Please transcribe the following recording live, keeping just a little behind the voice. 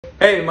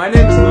Hey, my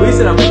name is Luis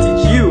and I'm going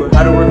to teach you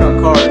how to work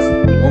on cars,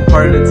 one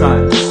part at a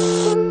time.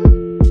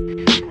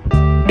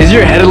 Is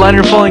your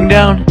headliner falling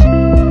down?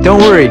 Don't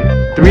worry,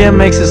 3M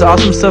makes this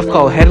awesome stuff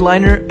called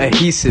headliner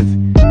adhesive.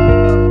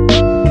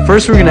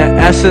 First we're going to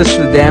assess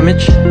the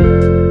damage.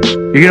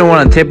 You're going to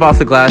want to tape off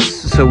the glass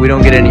so we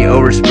don't get any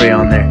overspray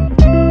on there.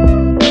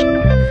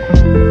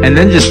 And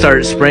then just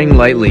start spraying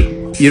lightly.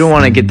 You don't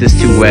want to get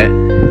this too wet.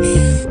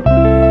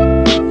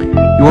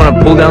 You want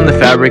to pull down the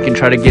fabric and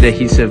try to get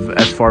adhesive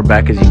as far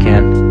back as you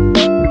can.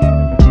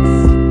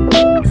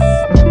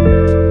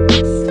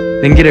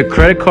 Then get a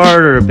credit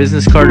card or a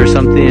business card or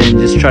something and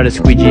just try to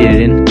squeegee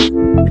it in.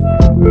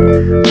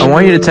 I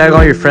want you to tag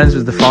all your friends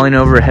with the falling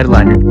over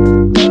headliner.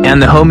 And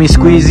the homie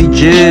Squeezy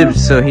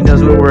Jibs so he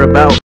knows what we're about.